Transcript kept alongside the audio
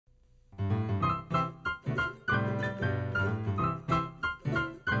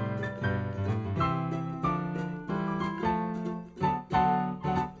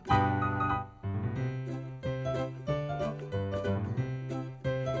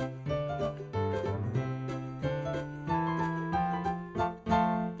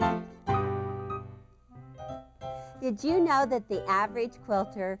Did you know that the average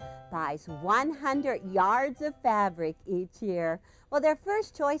quilter buys 100 yards of fabric each year? Well, their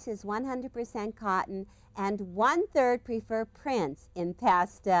first choice is 100% cotton, and 1/3 prefer prints in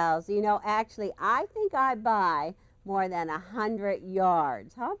pastels. You know, actually, I think I buy more than 100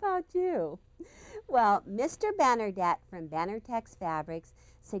 yards. How about you? Well, Mr. Benardette from Benartex Fabrics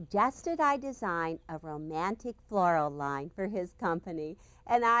suggested I design a romantic floral line for his company,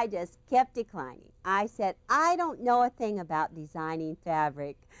 and I just kept declining. I said, I don't know a thing about designing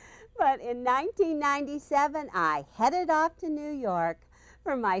fabric. But in 1997, I headed off to New York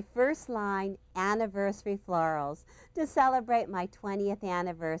for my first line, Anniversary Florals, to celebrate my 20th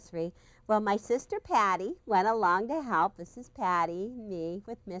anniversary. Well, my sister Patty went along to help. This is Patty, me,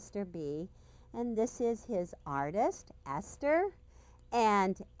 with Mr. B. And this is his artist, Esther,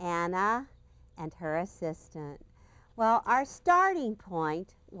 and Anna, and her assistant. Well, our starting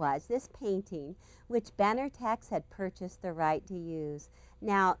point was this painting, which Benartex had purchased the right to use.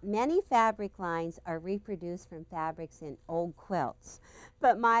 Now, many fabric lines are reproduced from fabrics in old quilts,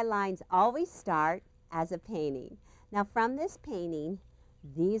 but my lines always start as a painting. Now, from this painting,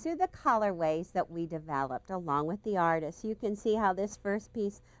 these are the colorways that we developed along with the artist. You can see how this first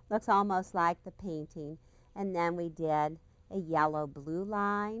piece looks almost like the painting. And then we did a yellow-blue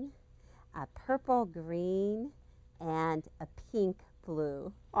line, a purple-green, and a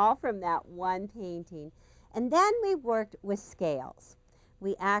pink-blue, all from that one painting. And then we worked with scales.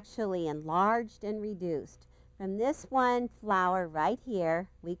 We actually enlarged and reduced. From this one flower right here,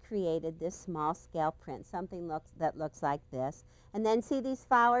 we created this small scale print, something that looks like this. And then see these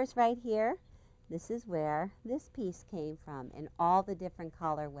flowers right here? This is where this piece came from in all the different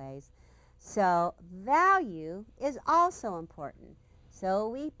colorways. So value is also important. So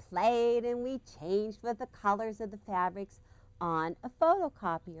we played and we changed with the colors of the fabrics on a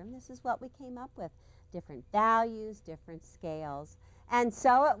photocopier. And this is what we came up with, different values, different scales. And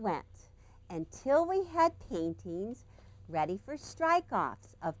so it went until we had paintings ready for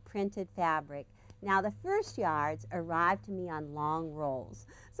strike-offs of printed fabric. Now, the first yards arrived to me on long rolls,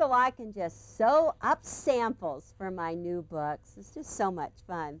 so I can just sew up samples for my new books. It's just so much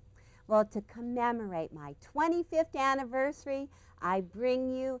fun. Well, to commemorate my 25th anniversary, I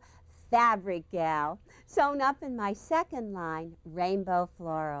bring you Fabric Gal, sewn up in my second line, Rainbow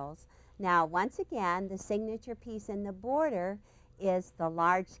Florals. Now, once again, the signature piece in the border is the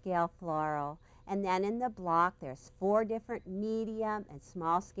large-scale floral. And then in the block, there's 4 different medium and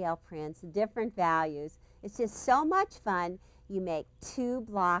small-scale prints, different values. It's just so much fun. You make 2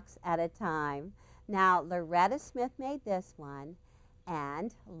 blocks at a time. Now, Loretta Smith made this one,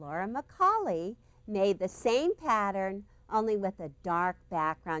 and Laura McCauley made the same pattern, only with a dark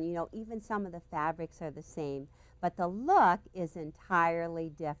background. You know, even some of the fabrics are the same, but the look is entirely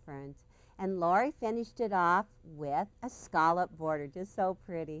different. And Lori finished it off with a scallop border, just so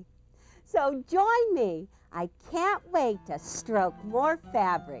pretty. So join me. I can't wait to stroke more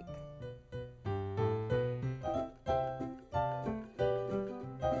fabric.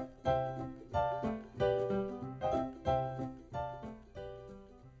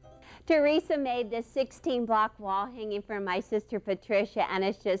 Teresa made this 16-block wall hanging for my sister Patricia, and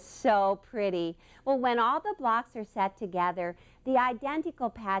it's just so pretty. Well, when all the blocks are set together, the identical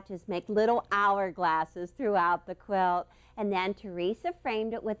patches make little hourglasses throughout the quilt. And then Teresa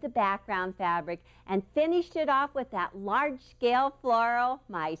framed it with the background fabric and finished it off with that large-scale floral,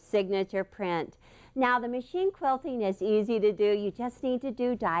 my signature print. Now, the machine quilting is easy to do. You just need to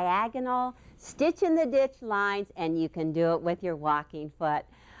do diagonal, stitch in the ditch lines, and you can do it with your walking foot.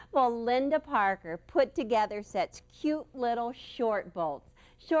 Well, Linda Parker put together such cute little short bolts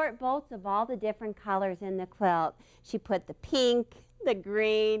of all the different colors in the quilt. She put the pink, the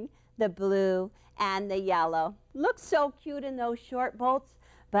green, the blue, and the yellow. Looks so cute in those short bolts,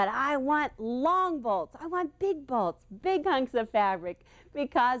 but I want long bolts. I want big bolts, big hunks of fabric,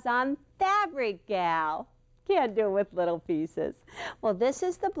 because I'm Fabric Gal. Can't do it with little pieces. Well, this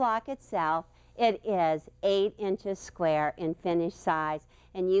is the block itself. It is 8 inches square in finished size,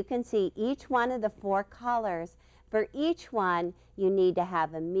 and you can see each one of the 4 colors. For each one, you need to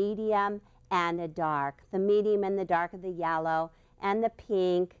have a medium and a dark. The medium and the dark of the yellow and the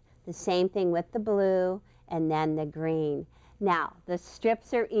pink, the same thing with the blue, and then the green. Now, the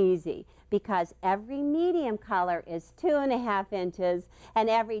strips are easy because every medium color is 2.5 inches and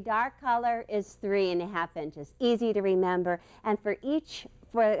every dark color is 3.5 inches. Easy to remember. And for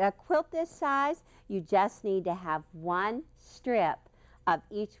a quilt this size, you just need to have 1 strip of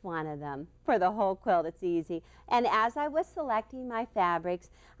each one of them. For the whole quilt, it's easy. And as I was selecting my fabrics,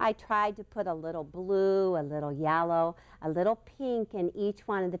 I tried to put a little blue, a little yellow, a little pink in each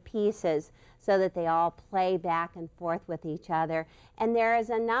one of the pieces so that they all play back and forth with each other. And there is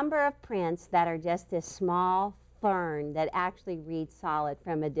a number of prints that are just this small fern that actually reads solid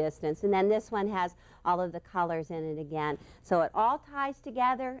from a distance. And then this one has all of the colors in it again. So it all ties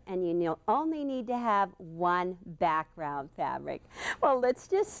together, and you only need to have one background fabric. Well, let's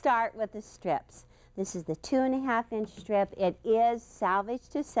just start with the strips. This is the 2.5-inch strip. It is salvage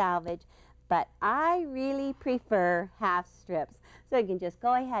to salvage, but I really prefer half strips. So you can just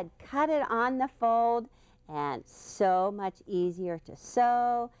go ahead, cut it on the fold, and so much easier to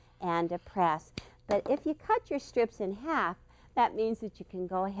sew and to press. But if you cut your strips in half, that means that you can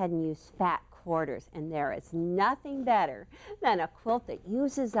go ahead and use fat quarters, and there is nothing better than a quilt that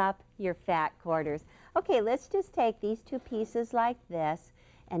uses up your fat quarters. Okay, let's just take these two pieces like this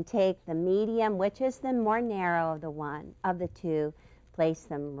and take the medium, which is the more narrow of the two, place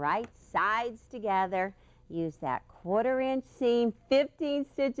them right sides together, use that 1/4-inch seam, 15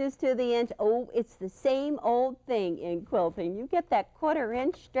 stitches to the inch. Oh, it's the same old thing in quilting. You get that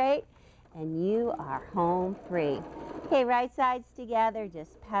 1/4-inch straight, and you are home free. Okay, right sides together,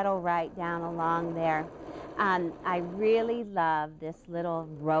 just pedal right down along there. I really love this little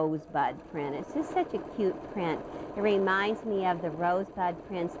rosebud print. It's just such a cute print. It reminds me of the rosebud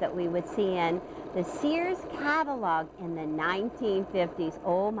prints that we would see in the Sears catalog in the 1950s.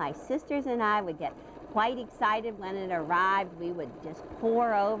 Oh, my sisters and I would get quite excited when it arrived. We would just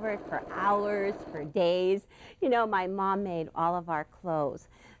pore over it for hours, for days. You know, my mom made all of our clothes.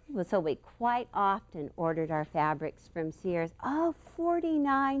 So we quite often ordered our fabrics from Sears. Oh,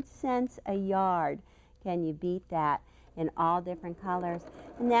 49 cents a yard. Can you beat that? In all different colors.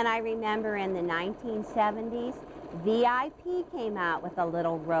 And then I remember in the 1970s, VIP came out with a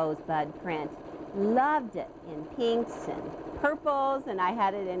little rosebud print. Loved it in pinks and purples, and I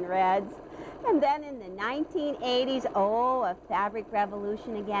had it in reds. And then in the 1980s, oh, a fabric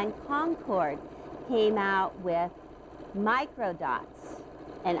revolution again, Concord came out with micro dots.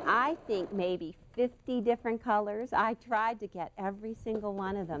 And I think maybe 50 different colors. I tried to get every single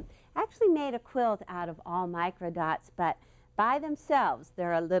one of them. Actually made a quilt out of all micro dots, but by themselves,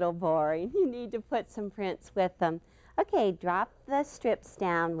 they're a little boring. You need to put some prints with them. Okay, drop the strips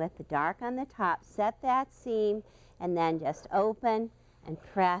down with the dark on the top, set that seam, and then just open and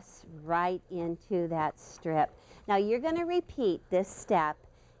press right into that strip. Now you're going to repeat this step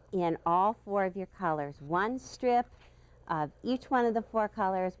in all 4 of your colors. One strip of each one of the 4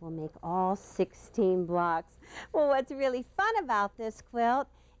 colors will make all 16 blocks. Well, what's really fun about this quilt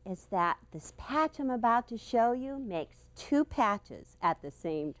is that this patch I'm about to show you makes 2 patches at the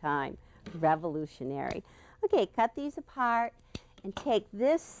same time. Revolutionary. Okay, cut these apart and take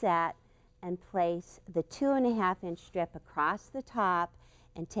this set and place the 2.5-inch strip across the top,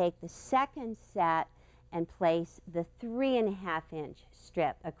 and take the second set and place the 3.5-inch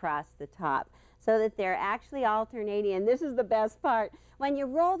strip across the top, so that they're actually alternating. And this is the best part. When you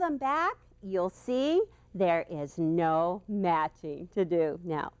roll them back, you'll see there is no matching to do.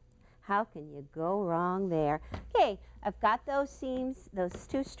 Now, how can you go wrong there? Okay, I've got those seams, those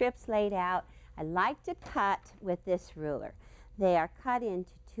 2 strips laid out. I like to cut with this ruler. They are cut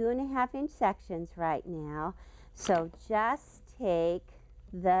into 2.5-inch sections right now. So just take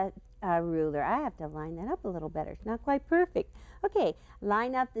the ruler. I have to line that up a little better. It's not quite perfect. Okay,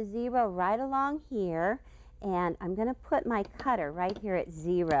 line up the 0 right along here, and I'm going to put my cutter right here at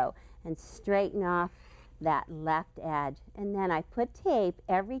 0 and straighten off that left edge. And then I put tape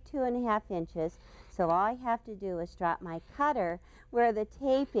every 2.5 inches, so all I have to do is drop my cutter where the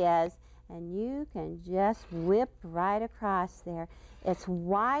tape is, and you can just whip right across there. It's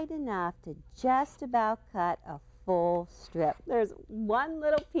wide enough to just about cut a full strip. There's one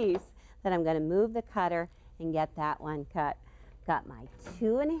little piece that I'm going to move the cutter and get that one cut. Got my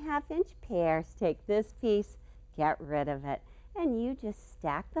 2.5-inch pairs. Take this piece, get rid of it, and you just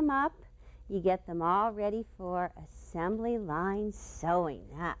stack them up. You get them all ready for assembly line sewing.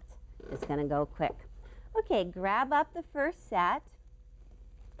 That is going to go quick. Okay, grab up the first set,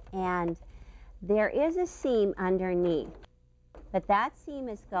 and there is a seam underneath, but that seam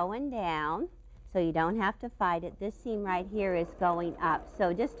is going down, so you don't have to fight it. This seam right here is going up,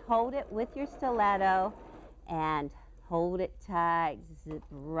 so just hold it with your stiletto and hold it tight, zip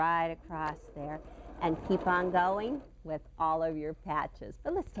right across there, and keep on going with all of your patches.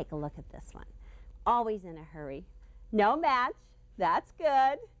 But let's take a look at this one. Always in a hurry. No match. That's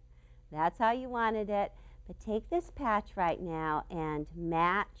good. That's how you wanted it. But take this patch right now and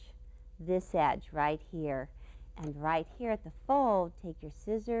match this edge right here. And right here at the fold, take your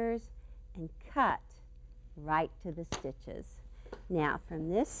scissors and cut right to the stitches. Now from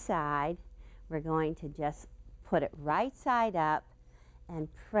this side, we're going to just put it right side up and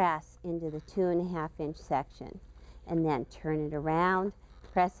press into the 2.5-inch section. And then turn it around,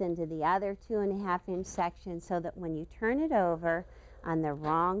 press into the other 2.5-inch section so that when you turn it over on the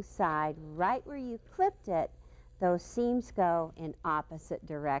wrong side, right where you clipped it, those seams go in opposite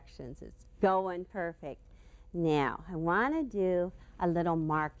directions. It's going perfect. Now, I want to do a little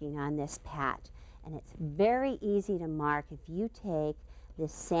marking on this patch, and it's very easy to mark if you take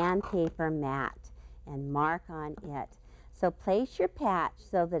this sandpaper mat and mark on it. So place your patch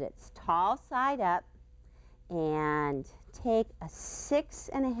so that it's tall side up, and take a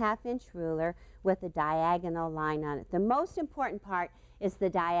 6.5-inch ruler with a diagonal line on it. The most important part is the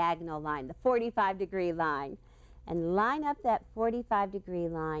diagonal line, the 45-degree line. And line up that 45-degree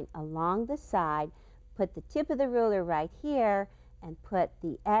line along the side. Put the tip of the ruler right here and put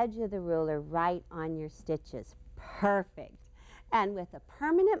the edge of the ruler right on your stitches. Perfect. And with a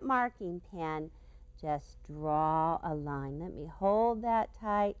permanent marking pen, just draw a line. Let me hold that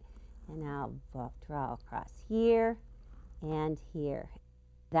tight, and I'll draw across here and here.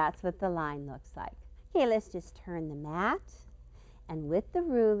 That's what the line looks like. Okay, let's just turn the mat, and with the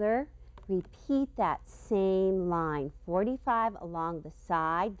ruler, repeat that same line, 45 along the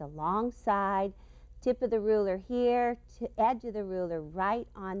side, the long side, tip of the ruler here, edge of the ruler right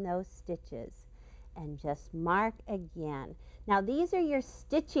on those stitches, and just mark again. Now these are your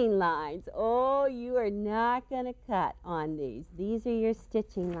stitching lines. Oh, you are not going to cut on these. These are your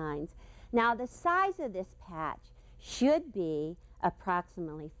stitching lines. Now the size of this patch should be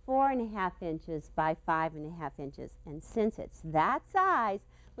approximately 4.5 inches by 5.5 inches. And since it's that size,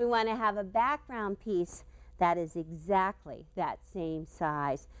 we want to have a background piece that is exactly that same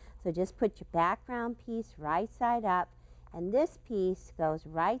size. So just put your background piece right side up, and this piece goes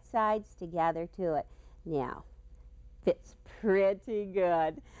right sides together to it. Now, fits pretty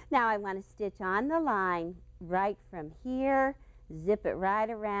good. Now I want to stitch on the line right from here, zip it right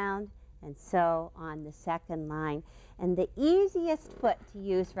around, and sew on the second line. And the easiest foot to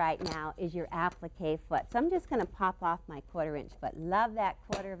use right now is your applique foot. So I'm just going to pop off my 1/4-inch foot. Love that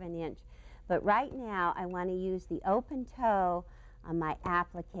 1/4 inch. But right now I want to use the open toe on my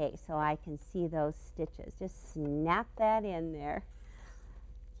applique so I can see those stitches. Just snap that in there.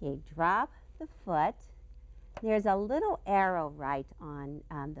 Okay, drop the foot. There's a little arrow right on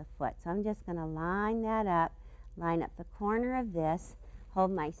the foot. So I'm just going to line that up, line up the corner of this,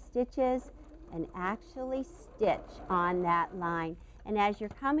 hold my stitches, and actually stitch on that line. And as you're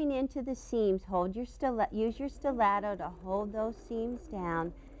coming into the seams, use your stiletto to hold those seams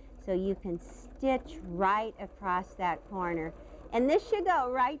down so you can stitch right across that corner. And this should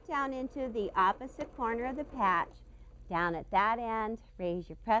go right down into the opposite corner of the patch. Down at that end, raise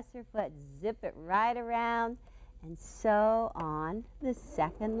your presser foot, zip it right around, and sew on the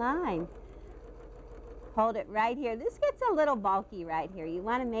second line. Hold it right here. This gets a little bulky right here. You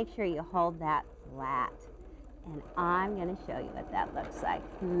want to make sure you hold that flat. And I'm going to show you what that looks like.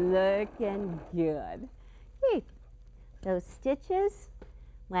 Looking good. Okay. Those stitches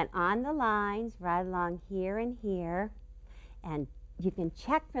went on the lines right along here and here. And you can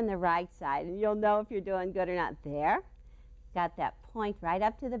check from the right side, and you'll know if you're doing good or not. There. Got that point right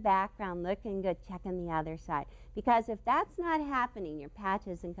up to the background, looking good. Checking the other side. Because if that's not happening, your patch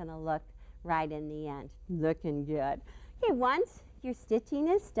isn't going to look right in the end. Looking good. Okay, once your stitching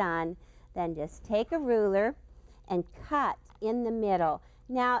is done, then just take a ruler and cut in the middle.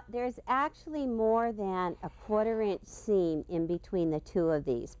 Now, there's actually more than a 1/4-inch seam in between the two of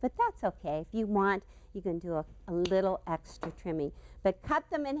these, but that's okay. If you want, you can do a little extra trimming, but cut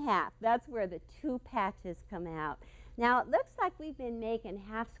them in half. That's where the two patches come out. Now, it looks like we've been making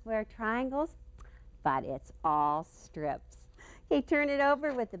half-square triangles, but it's all strips. Okay, turn it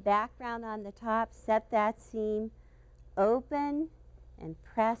over with the background on the top, set that seam, open, and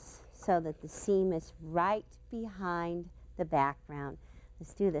press so that the seam is right behind the background.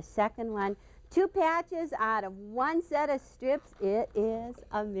 Let's do the second one. 2 patches out of 1 set of strips. It is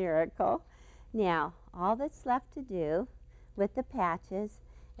a miracle. Now, all that's left to do with the patches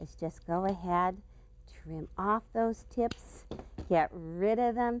is just go ahead, trim off those tips, get rid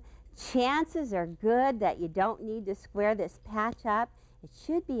of them. Chances are good that you don't need to square this patch up. It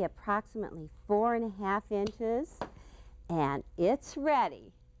should be approximately 4.5 inches, and it's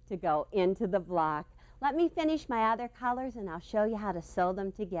ready to go into the block. Let me finish my other colors and I'll show you how to sew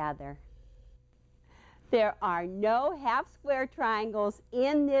them together. There are no half-square triangles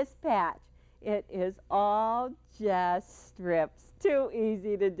in this patch. It is all just strips. Too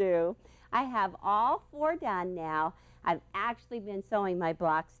easy to do. I have all 4 done now. I've actually been sewing my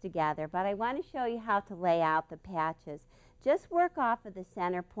blocks together, but I want to show you how to lay out the patches. Just work off of the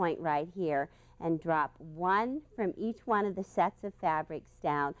center point right here and drop 1 from each one of the sets of fabrics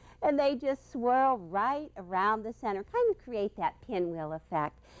down, and they just swirl right around the center, kind of create that pinwheel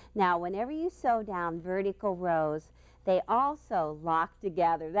effect. Now, whenever you sew down vertical rows, they also lock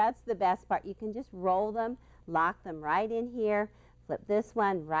together. That's the best part. You can just roll them, lock them right in here, flip this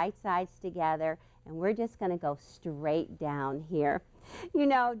one right sides together, and we're just going to go straight down here. You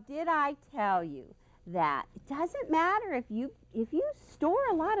know, did I tell you that it doesn't matter if you store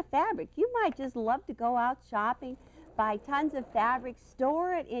a lot of fabric. You might just love to go out shopping, buy tons of fabric,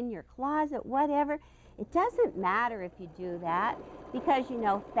 store it in your closet, whatever. It doesn't matter if you do that, because you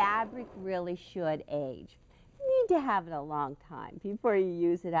know fabric really should age. You need to have it a long time before you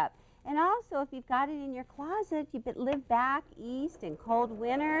use it up. And also, if you've got it in your closet, you live back east in cold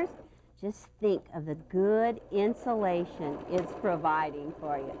winters, just think of the good insulation it's providing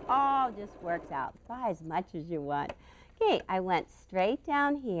for you. All just works out. Buy as much as you want. Okay, I went straight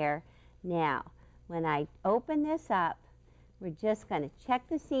down here. Now, when I open this up, we're just going to check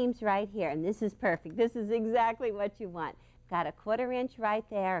the seams right here. And this is perfect. This is exactly what you want. Got a 1/4 inch right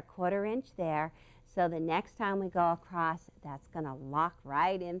there, a 1/4 inch there. So the next time we go across, that's going to lock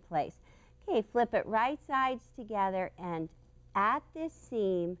right in place. Okay, flip it right sides together, and at this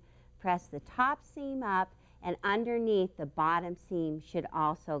seam, press the top seam up, and underneath the bottom seam should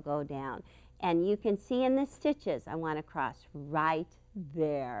also go down. And you can see in the stitches, I want to cross right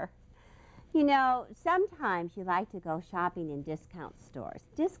there. You know, sometimes you like to go shopping in discount stores,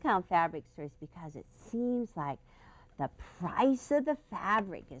 discount fabric stores, because it seems like the price of the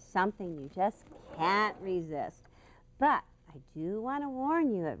fabric is something you just can't resist. But I do want to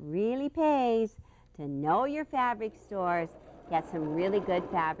warn you, it really pays to know your fabric stores, get some really good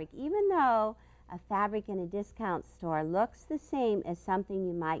fabric. Even though a fabric in a discount store looks the same as something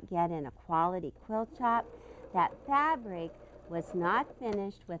you might get in a quality quilt shop, that fabric was not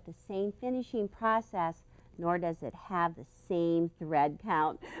finished with the same finishing process, nor does it have the same thread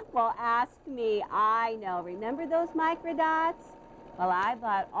count. Well, ask me, I know. Remember those micro dots? Well, I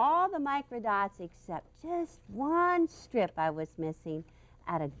bought all the micro dots except just 1 strip I was missing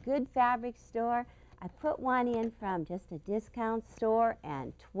at a good fabric store. I put one in from just a discount store,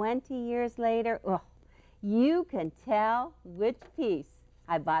 and 20 years later, oh, you can tell which piece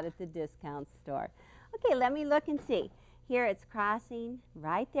I bought at the discount store. Okay, let me look and see. Here it's crossing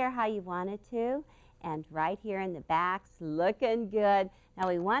right there how you want it to, and right here in the back's looking good. Now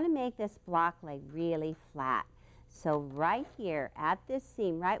we want to make this block leg really flat. So right here at this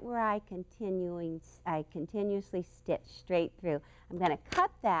seam, right where I continuously stitch straight through, I'm going to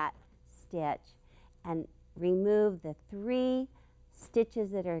cut that stitch and remove the 3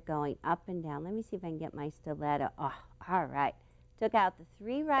 stitches that are going up and down. Let me see if I can get my stiletto. Oh, all right. Took out the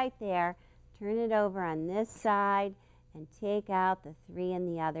 3 right there, turn it over on this side, and take out the 3 on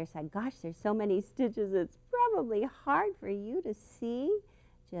the other side. Gosh, there's so many stitches, it's probably hard for you to see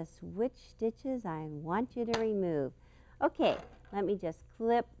just which stitches I want you to remove. Okay, let me just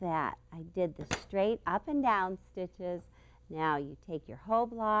clip that. I did the straight up and down stitches. Now you take your whole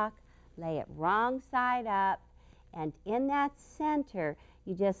block, lay it wrong side up, and in that center,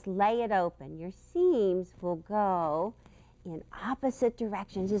 you just lay it open. Your seams will go in opposite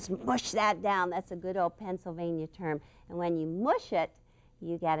directions. Just mush that down. That's a good old Pennsylvania term. And when you mush it,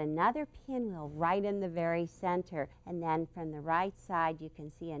 you get another pinwheel right in the very center. And then from the right side, you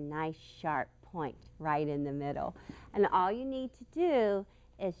can see a nice sharp point right in the middle. And all you need to do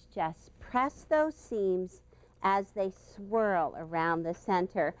is just press those seams as they swirl around the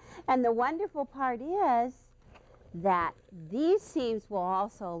center. And the wonderful part is that these seams will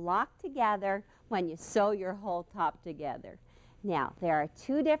also lock together when you sew your whole top together. Now, there are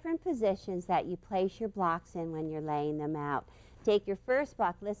 2 different positions that you place your blocks in when you're laying them out. Take your first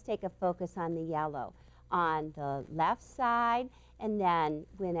block. Let's take a focus on the yellow. On the left side, and then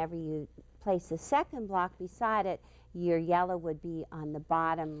whenever you place the second block beside it, your yellow would be on the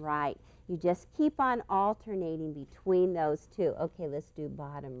bottom right. You just keep on alternating between those 2. Okay, let's do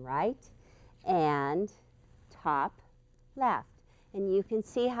bottom right and top left. And you can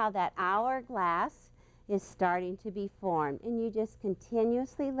see how that hourglass is starting to be formed. And you just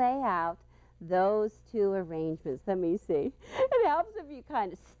continuously lay out those 2 arrangements. Let me see. It helps if you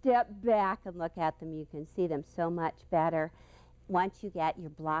kind of step back and look at them. You can see them so much better. Once you get your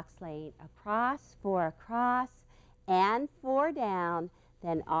blocks laid across, 4 across, and 4 down,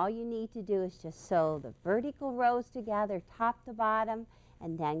 then all you need to do is just sew the vertical rows together, top to bottom,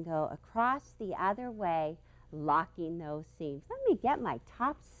 and then go across the other way locking those seams. Let me get my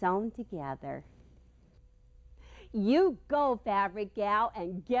top sewn together. You go, Fabric Gal,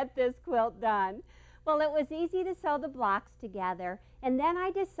 and get this quilt done. Well, it was easy to sew the blocks together, and then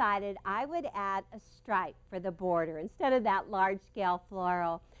I decided I would add a stripe for the border instead of that large-scale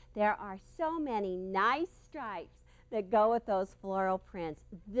floral. There are so many nice stripes that go with those floral prints.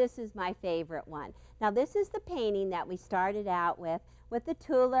 This is my favorite one. Now, this is the painting that we started out with the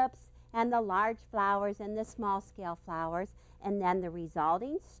tulips and the large flowers and the small-scale flowers. And then the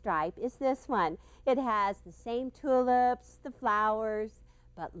resulting stripe is this one. It has the same tulips, the flowers,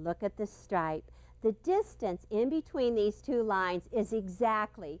 but look at the stripe. The distance in between these two lines is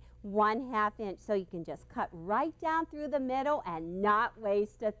exactly 1/2 inch, so you can just cut right down through the middle and not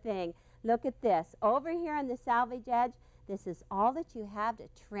waste a thing. Look at this. Over here on the salvage edge, this is all that you have to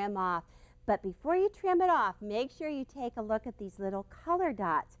trim off. But before you trim it off, make sure you take a look at these little color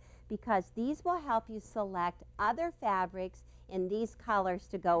dots, because these will help you select other fabrics in these colors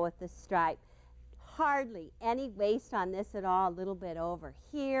to go with the stripe. Hardly any waste on this at all. A little bit over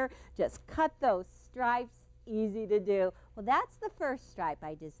here. Just cut those stripes. Easy to do. Well, that's the first stripe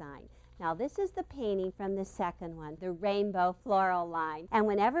I designed. Now, this is the painting from the second one, the rainbow floral line. And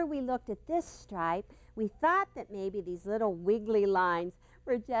whenever we looked at this stripe, we thought that maybe these little wiggly lines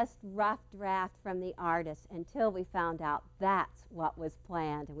were just rough draft from the artist, until we found out that's what was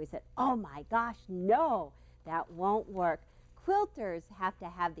planned. And we said, oh my gosh, no, that won't work. Quilters have to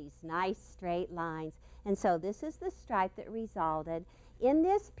have these nice straight lines. And so this is the stripe that resulted. In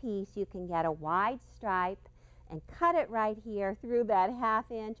this piece, you can get a wide stripe and cut it right here through that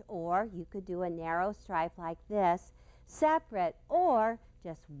 1/2 inch, or you could do a narrow stripe like this, separate, or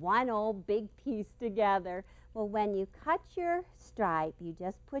just one old big piece together. Well, when you cut your stripe, you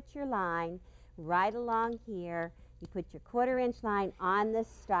just put your line right along here. You put your 1/4 inch line on the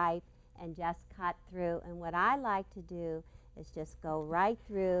stripe and just cut through. And what I like to do is just go right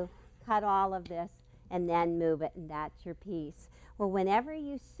through, cut all of this, and then move it, and that's your piece. Well, whenever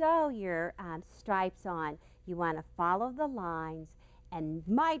you sew your stripes on, you want to follow the lines and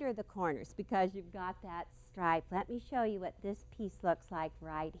miter the corners, because you've got that stripe. Let me show you what this piece looks like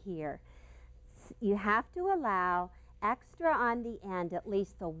right here. You have to allow extra on the end, at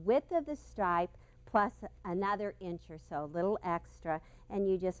least the width of the stripe, plus another inch or so, a little extra, and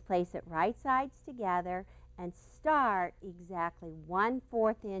you just place it right sides together and start exactly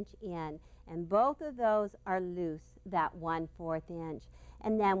 1/4 inch in, and both of those are loose, that 1/4 inch.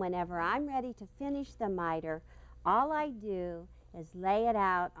 And then whenever I'm ready to finish the miter, all I do is lay it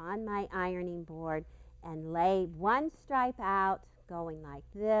out on my ironing board and lay one stripe out going like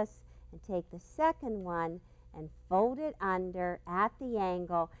this, and take the second one and fold it under at the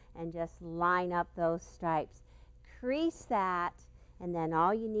angle and just line up those stripes. Crease that, and then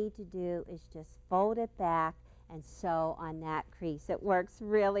all you need to do is just fold it back and sew on that crease. It works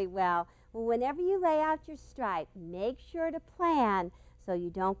really well. Well, whenever you lay out your stripe, make sure to plan so you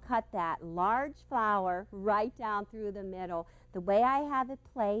don't cut that large flower right down through the middle. The way I have it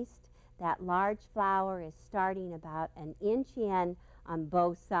placed, that large flower is starting about 1 inch in on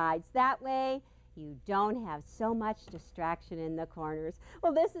both sides. That way, you don't have so much distraction in the corners.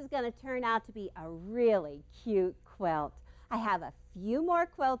 Well, this is going to turn out to be a really cute quilt. I have a few more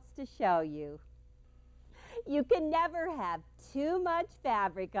quilts to show you. You can never have too much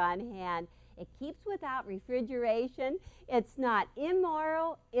fabric on hand. It keeps without refrigeration. It's not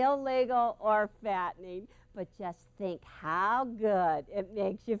immoral, illegal, or fattening, but just think how good it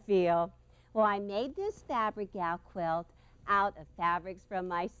makes you feel. Well, I made this Fabric Gal quilt out of fabrics from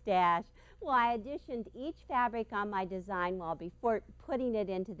my stash. Well, I additioned each fabric on my design wall before putting it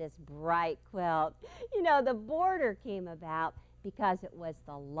into this bright quilt. You know, the border came about because it was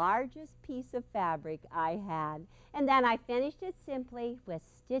the largest piece of fabric I had. And then I finished it simply with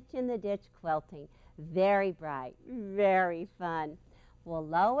stitch-in-the-ditch quilting. Very bright, very fun. Well,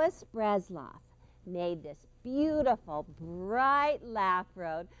 Lois Bresloff made this beautiful, bright lap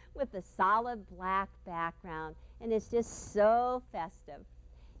robe with a solid black background, and it's just so festive.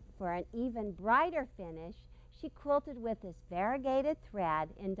 For an even brighter finish, she quilted with this variegated thread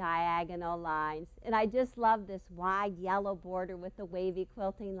in diagonal lines. And I just love this wide yellow border with the wavy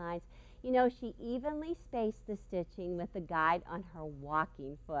quilting lines. You know, she evenly spaced the stitching with the guide on her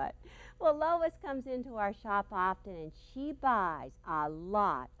walking foot. Well, Lois comes into our shop often, and she buys a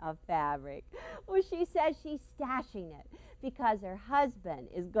lot of fabric. Well, she says she's stashing it because her husband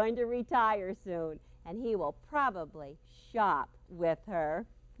is going to retire soon, and he will probably shop with her.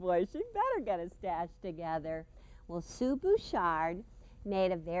 Boy, she better get a stash together. Well, Sue Bouchard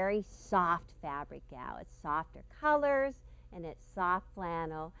made a very soft Fabric Gal. It's softer colors and it's soft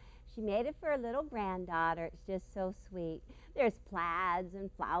flannel. She made it for her little granddaughter. It's just so sweet. There's plaids and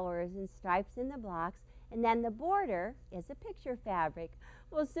flowers and stripes in the blocks, and then the border is a picture fabric.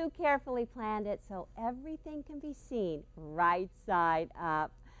 Well, Sue carefully planned it so everything can be seen right side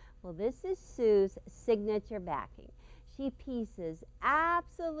up. Well, this is Sue's signature backing. She pieces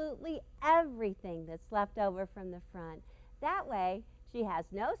absolutely everything that's left over from the front. That way, she has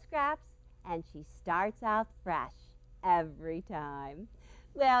no scraps and she starts out fresh every time.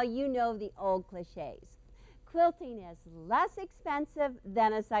 Well, you know the old cliches. Quilting is less expensive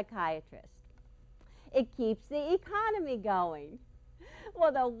than a psychiatrist. It keeps the economy going.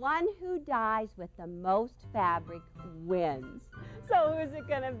 Well, the one who dies with the most fabric wins. So who's it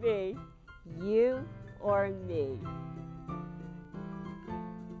going to be? You or me?